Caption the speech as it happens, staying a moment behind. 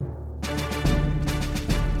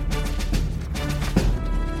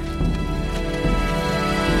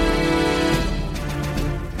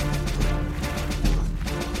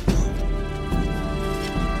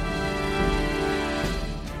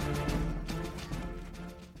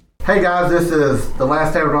Hey guys, this is the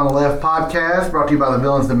Last Tavern on the Left podcast, brought to you by the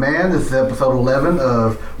Villains Demand. This is episode 11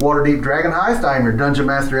 of Waterdeep Dragonheist. I am your Dungeon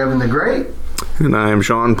Master, Evan the Great. And I am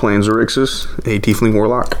Sean, playing Zorxius, a Tiefling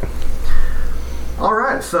Warlock.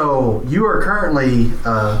 Alright, so you are currently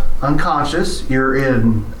unconscious. You're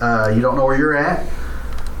in, you don't know where you're at.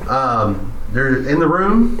 They're in the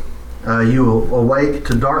room. You awake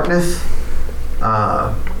to darkness.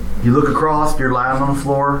 You look across, you're lying on the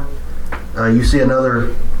floor. You see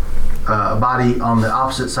another body on the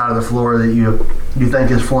opposite side of the floor that you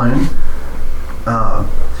think is flown.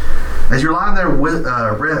 As you're lying there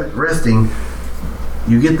resting,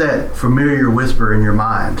 you get that familiar whisper in your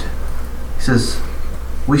mind. He says,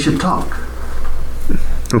 "We should talk."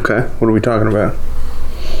 Okay, what are we talking about?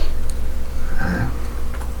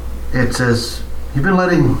 It says, "You've been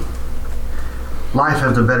letting life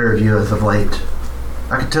have the better of you as of late.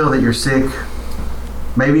 I can tell that you're sick,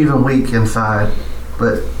 maybe even weak inside,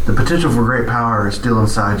 but the potential for great power is still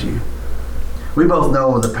inside you. We both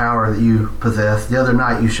know the power that you possess. The other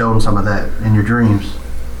night you showed some of that in your dreams."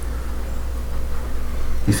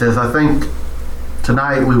 He says, "I think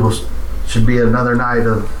tonight should be another night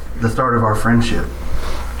of the start of our friendship."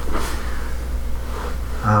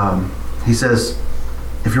 He says,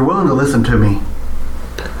 "If you're willing to listen to me,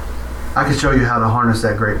 I can show you how to harness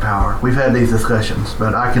that great power. We've had these discussions,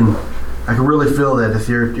 but I can really feel that if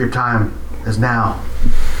your time is now."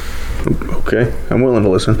 Okay, I'm willing to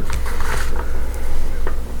listen.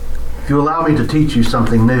 "If you allow me to teach you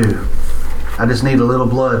something new, I just need a little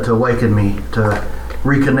blood to awaken me, to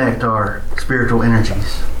reconnect our spiritual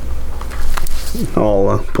energies."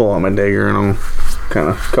 I'll pull out my dagger and I'll kind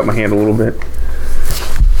of cut my hand a little bit.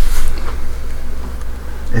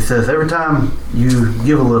 It says, "Every time you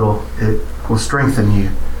give a little, it will strengthen you.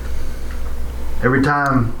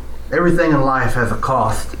 Everything in life has a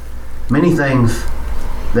cost. Many things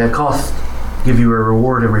that cost give you a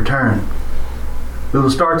reward in return. We will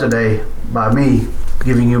start today by me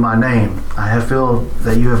giving you my name. I have feel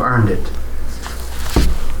that you have earned it.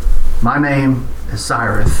 My name is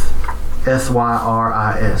Cyrus,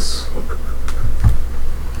 Syris.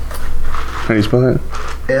 How do you spell that?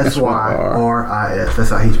 Syris. That's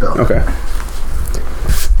how he spells it. Okay.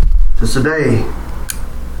 So today,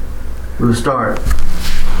 we will start."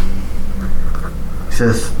 He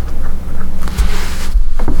says,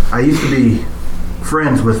 "I used to be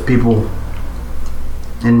friends with people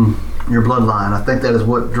in your bloodline. I think that is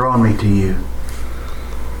what drawn me to you.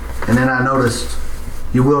 And then I noticed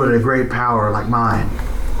you wielded a great power like mine.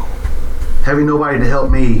 Having nobody to help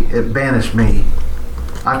me, it banished me.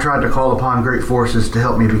 I tried to call upon great forces to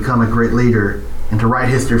help me become a great leader and to write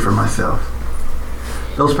history for myself.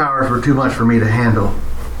 Those powers were too much for me to handle.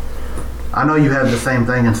 I know you have the same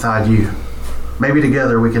thing inside you. Maybe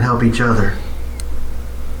together we can help each other.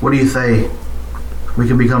 What do you say? We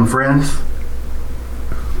can become friends?"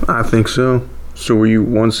 I think so. So were you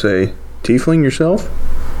once a Tiefling yourself?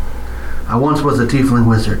 "I once was a Tiefling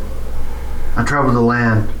wizard. I traveled the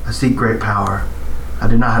land. I seek great power. I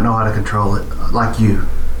did not know how to control it, like you.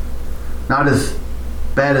 Not as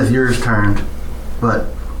bad as yours turned, but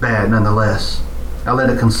bad nonetheless. I let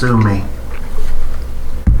it consume me.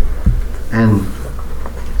 And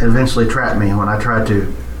it eventually trapped me when I tried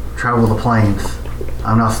to travel the plains.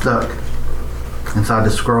 I'm now stuck inside the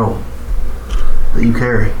scroll that you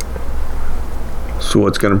carry." So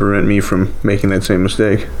what's going to prevent me from making that same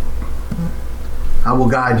mistake? "I will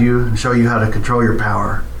guide you and show you how to control your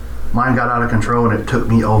power. Mine got out of control and it took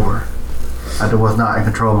me over. I was not in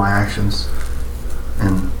control of my actions.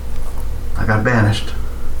 And I got banished."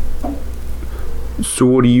 So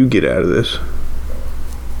what do you get out of this?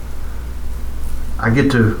 "I get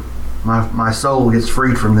to, my soul gets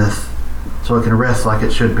freed from this so it can rest like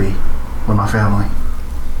it should be with my family."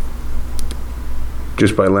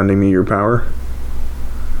 Just by lending me your power?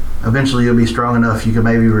 "Eventually you'll be strong enough you can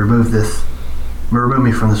maybe remove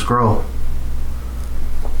me from the scroll."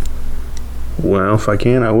 Well, if I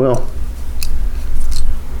can, I will.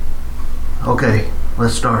 "Okay,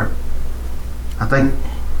 let's start. I think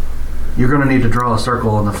you're going to need to draw a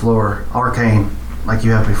circle on the floor, arcane, like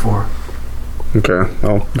you have before." Okay,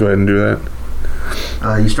 I'll go ahead and do that.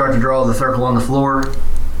 You start to draw the circle on the floor.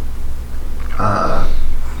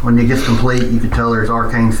 When it gets complete, you can tell there's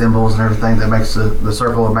arcane symbols and everything that makes the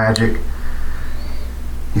circle of magic.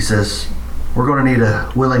 He says, "We're going to need a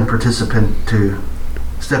willing participant to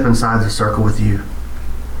step inside the circle with you.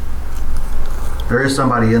 There is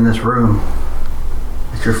somebody in this room.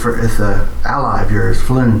 It's an ally of yours,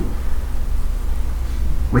 Floon.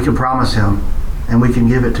 We can promise him, and we can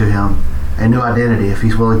give it to him, a new identity if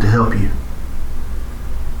he's willing to help you."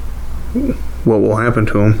 What will happen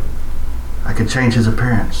to him? could change his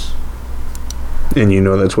appearance. And you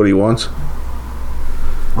know that's what he wants?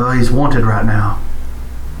 Well, he's wanted right now.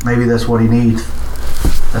 Maybe that's what he needs.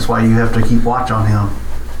 That's why you have to keep watch on him.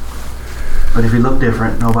 But if he looked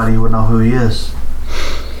different, nobody would know who he is.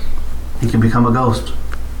 He can become a ghost.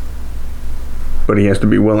 But he has to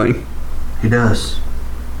be willing. He does.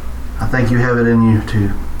 I think you have it in you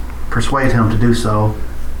to persuade him to do so.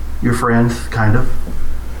 Your friend, kind of.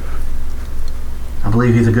 I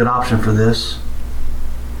believe he's a good option for this.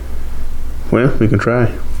 Well, we can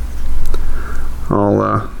try.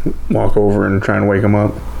 I'll walk over and try and wake him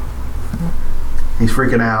up. He's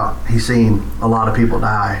freaking out. He's seen a lot of people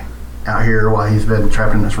die out here while he's been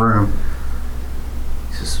trapped in this room.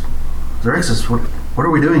 He says, Zorxius, what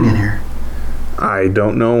are we doing in here? I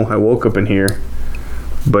don't know. I woke up in here.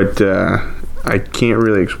 But I can't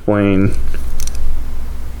really explain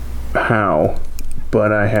how.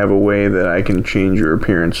 But I have a way that I can change your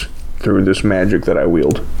appearance through this magic that I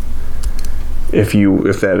wield. If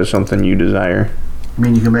that is something you desire. You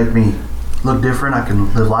mean you can make me look different? I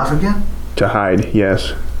can live life again? To hide,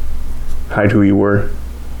 yes. Hide who you were.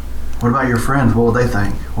 What about your friends? What will they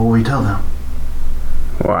think? What will you tell them?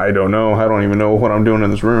 Well, I don't know. I don't even know what I'm doing in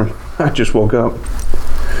this room. I just woke up.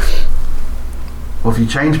 Well, if you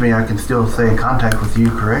change me, I can still stay in contact with you,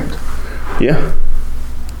 correct? Yeah.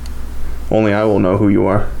 Only I will know who you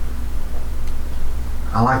are.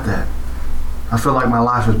 I like that. I feel like my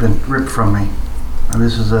life has been ripped from me. And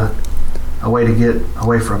this is a way to get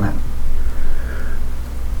away from it.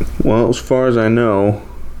 Well, as far as I know,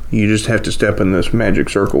 you just have to step in this magic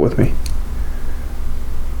circle with me.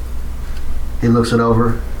 He looks it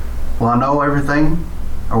over. Will I know everything?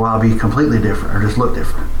 Or will I be completely different? Or just look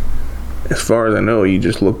different? As far as I know, you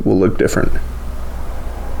just will look different.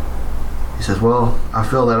 He says, well, I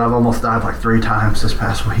feel that I've almost died like 3 times this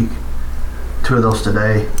past week. 2 of those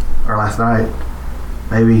today, or last night.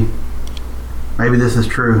 Maybe this is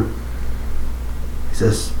true. He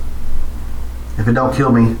says, if it don't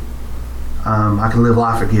kill me, I can live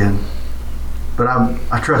life again. But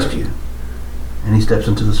I trust you. And he steps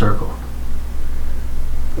into the circle.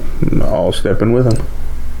 I'll step in with him.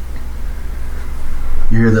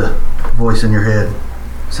 You hear the voice in your head.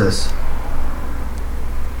 It says,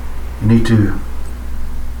 you need to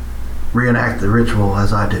reenact the ritual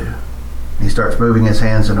as I do. He starts moving his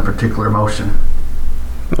hands in a particular motion.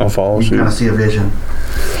 I'll follow You suit. kind of see a vision.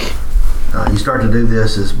 You start to do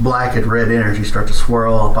this as black and red energy start to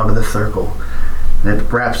swirl up onto the circle. And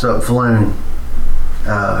it wraps up Floon.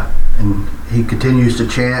 And he continues to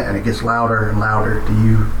chant, and it gets louder and louder. Do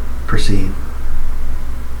you proceed?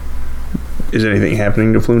 Is anything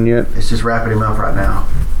happening to Floon yet? It's just wrapping him up right now.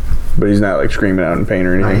 But he's not like screaming out in pain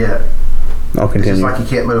or anything? Not yet. I'll It's continue. just like he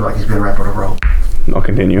can't move, like he's being wrapped on a rope. I'll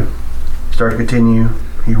continue. Start to continue.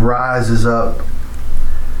 He rises up.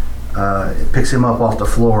 It picks him up off the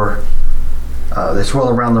floor. They swirl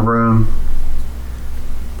around the room.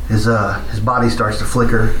 His body starts to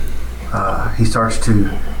flicker. He starts to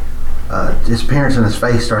his appearance and his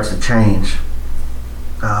face starts to change.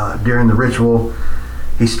 During the ritual,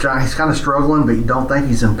 he's kind of struggling, but you don't think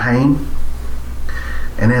he's in pain.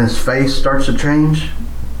 And then his face starts to change,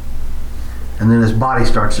 and then his body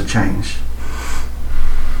starts to change.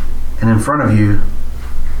 And in front of you,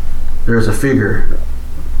 there's a figure,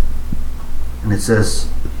 and it says,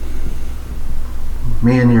 I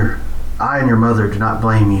and your mother do not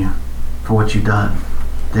blame you for what you've done.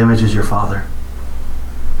 The image is your father.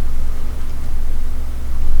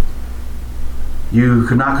 You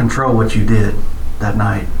could not control what you did that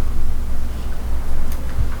night.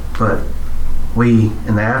 But we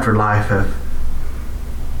in the afterlife have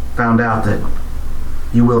found out that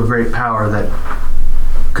you wield great power that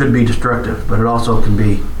could be destructive, but it also can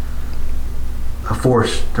be a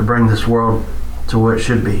force to bring this world to where it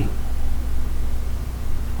should be.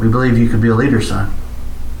 We believe you could be a leader, son.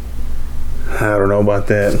 I don't know about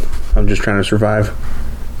that. I'm just trying to survive.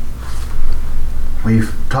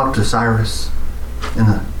 We've talked to Cyrus in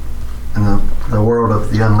the world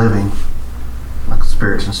of the unliving, like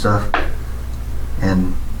spirits and stuff,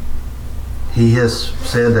 and he has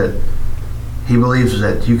said that he believes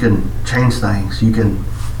that you can change things, you can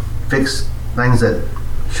fix things that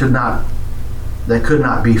could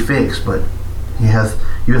not be fixed, but you have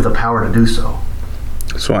the power to do so.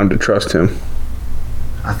 So I'm to trust him.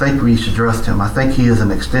 I think we should trust him. I think he is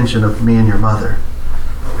an extension of me and your mother.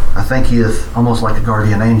 I think he is almost like a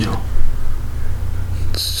guardian angel.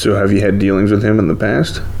 So have you had dealings with him in the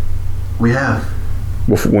past? We have.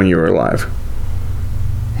 When you were alive?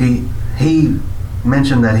 He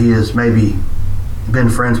mentioned that he has maybe been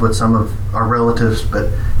friends with some of our relatives,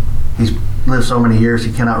 but he's lived so many years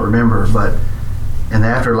he cannot remember, but in the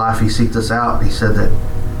afterlife he seeked us out. He said that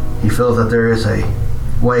he feels that there is a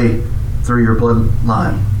way through your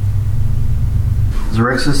bloodline.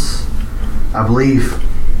 Zorxius, I believe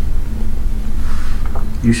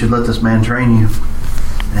you should let this man train you,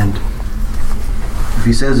 and if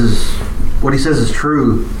what he says is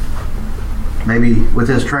true, maybe with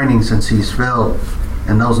his training, since he's failed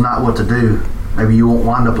and knows not what to do, maybe you won't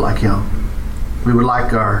wind up like him. We would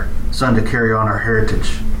like our son to carry on our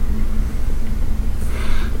heritage.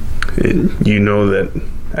 You know that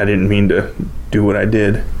I didn't mean to do what I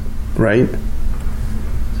did, right?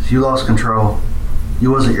 You lost control. You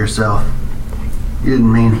wasn't yourself. You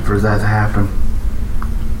didn't mean for that to happen.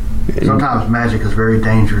 Sometimes magic is very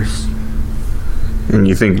dangerous. And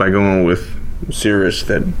you think by going with Cirrus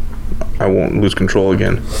that I won't lose control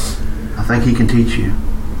again? I think he can teach you.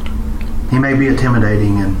 He may be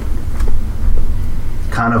intimidating and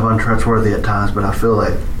kind of untrustworthy at times, but I feel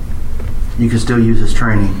like you can still use his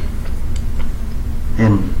training.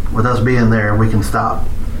 And with us being there, we can stop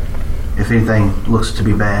if anything looks to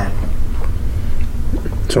be bad.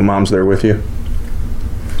 So Mom's there with you?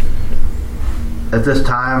 At this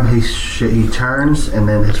time, he turns, and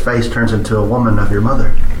then his face turns into a woman of your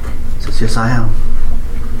mother. He says, yes, I am.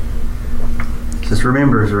 He says,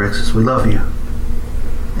 remember, Zorxius, we love you.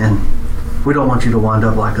 And we don't want you to wind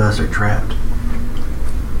up like us or trapped.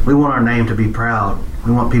 We want our name to be proud.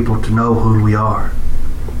 We want people to know who we are.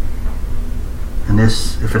 And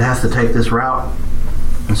this, if it has to take this route,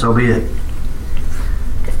 then so be it.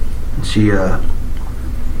 And she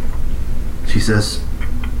says,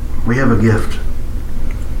 we have a gift.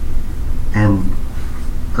 And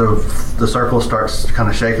the circle starts kind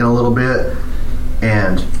of shaking a little bit,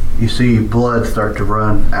 and you see blood start to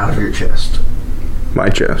run out of your chest. My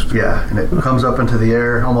chest? Yeah, and it comes up into the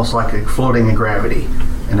air almost like floating in gravity,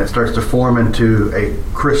 and it starts to form into a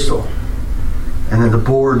crystal. And then the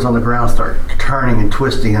boards on the ground start turning and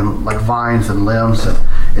twisting and like vines and limbs, and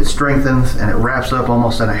it strengthens and it wraps up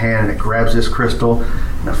almost in a hand, and it grabs this crystal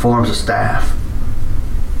and it forms a staff.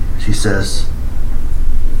 She says,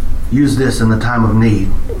 use this in the time of need,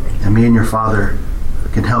 and me and your father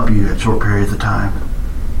can help you at short periods of time.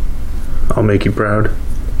 I'll make you proud.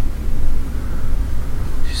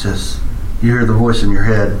 She says, you hear the voice in your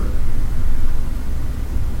head,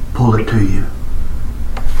 pull it to you.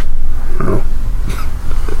 Oh.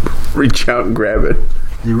 Reach out and grab it.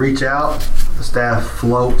 You reach out, the staff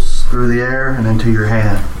floats through the air and into your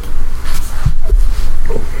hand.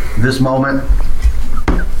 This moment,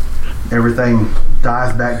 everything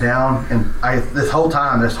dies back down, and this whole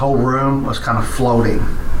time, this whole room was kind of floating,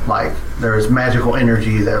 like there was magical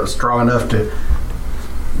energy that was strong enough to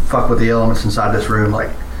fuck with the elements inside this room,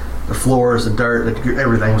 like the floors, the dirt,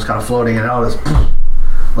 everything was kind of floating, and all this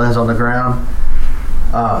lands on the ground.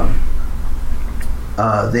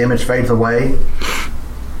 The image fades away,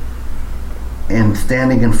 and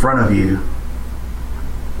standing in front of you,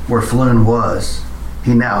 where Floon was,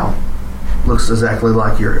 he now looks exactly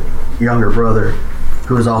like your younger brother,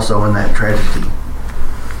 who is also in that tragedy.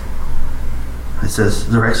 It says,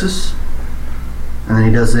 Zorxius, and then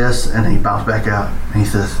he does this, and then he bounces back out, and he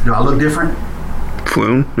says, do I look different?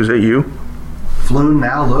 Floon, is that you? Floon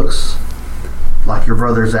now looks like your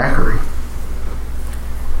brother Zachary,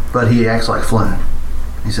 but he acts like Floon.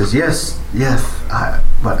 He says, yes,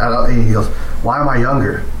 but I don't, he goes, why am I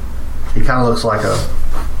younger? He kind of looks like a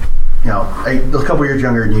couple years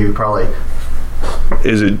younger than you, probably.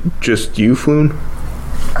 Is it just you, Floon?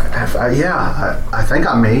 I think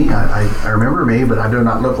I'm me. I remember me, but I do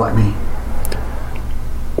not look like me.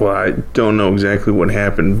 Well, I don't know exactly what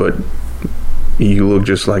happened, but you look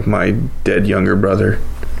just like my dead younger brother.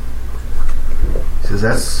 He says,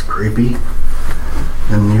 that's creepy.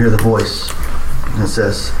 And you hear the voice, and it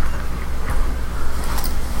says,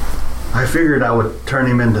 I figured I would turn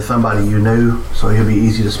him into somebody you knew, so he'll be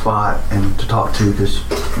easy to spot and to talk to, because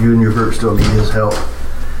you and your group still need his help.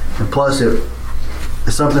 And plus, it's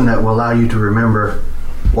something that will allow you to remember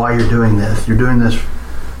why you're doing this. You're doing this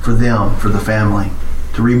for them, for the family,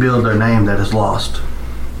 to rebuild their name that is lost.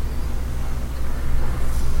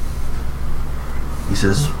 He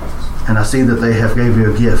says, and I see that they have gave you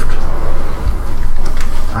a gift.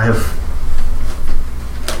 I've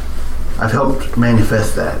helped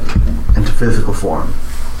manifest that into physical form.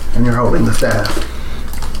 And you're holding the staff.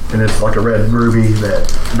 And it's like a red ruby that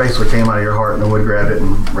basically came out of your heart, and the wood grabbed it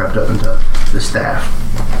and wrapped up into the staff.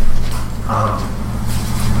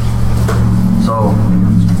 So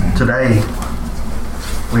today,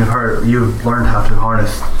 you've learned how to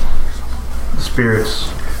harness the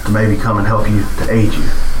spirits to maybe come and help you, to aid you.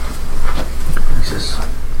 He says,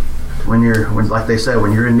 like they said,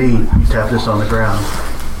 when you're in need, you tap this on the ground,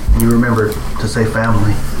 and you remember to say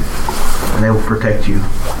family, and they will protect you.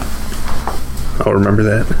 I'll remember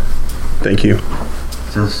that. Thank you.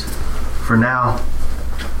 It says, for now,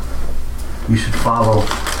 you should follow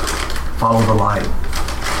the light,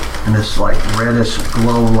 and this like reddish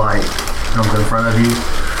glow light comes in front of you,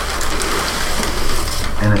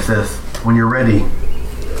 and it says, when you're ready,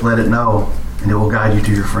 let it know, and it will guide you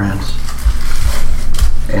to your friends.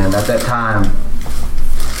 And at that time,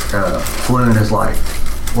 Floon is like,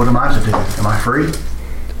 what am I to do? Am I free?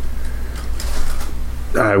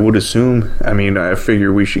 I would assume. I mean, I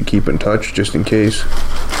figure we should keep in touch just in case.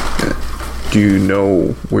 Do you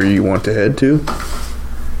know where you want to head to?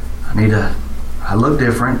 I look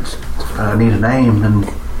different, but I need a name. And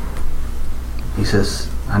he says,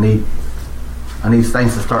 I need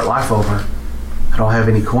things to start life over. I don't have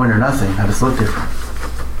any coin or nothing. I just look different.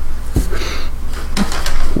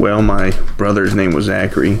 Well, my brother's name was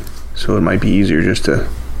Zachary, so it might be easier just to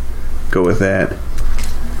go with that.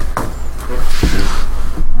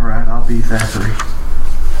 All right, I'll be Zachary.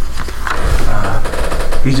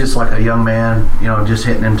 He's just like a young man, just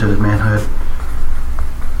hitting into his manhood.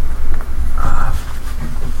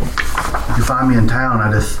 You can find me in town.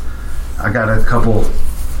 I got a couple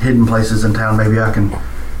hidden places in town. Maybe I can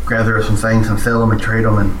gather some things and sell them and trade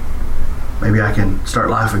them, and maybe I can start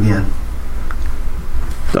life again.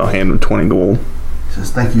 I'll hand him 20 gold. He says,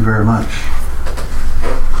 thank you very much.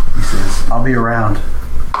 He says, I'll be around.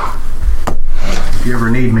 If you ever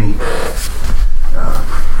need me,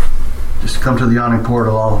 just come to the Yawning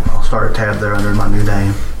Portal. I'll start a tab there under my new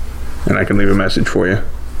name. And I can leave a message for you?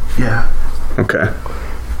 Yeah. Okay.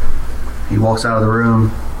 He walks out of the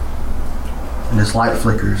room, and this light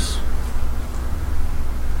flickers.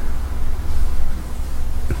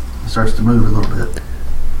 It starts to move a little bit.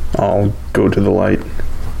 I'll go to the light.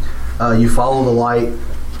 You follow the light.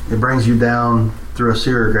 It brings you down through a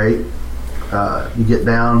sewer grate. You get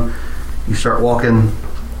down. You start walking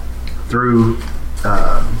through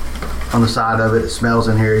on the side of it. It smells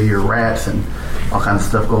in here. You hear rats and all kinds of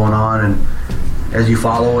stuff going on. And as you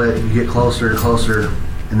follow it, you get closer and closer.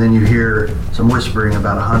 And then you hear some whispering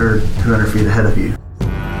about 100, 200 feet ahead of you.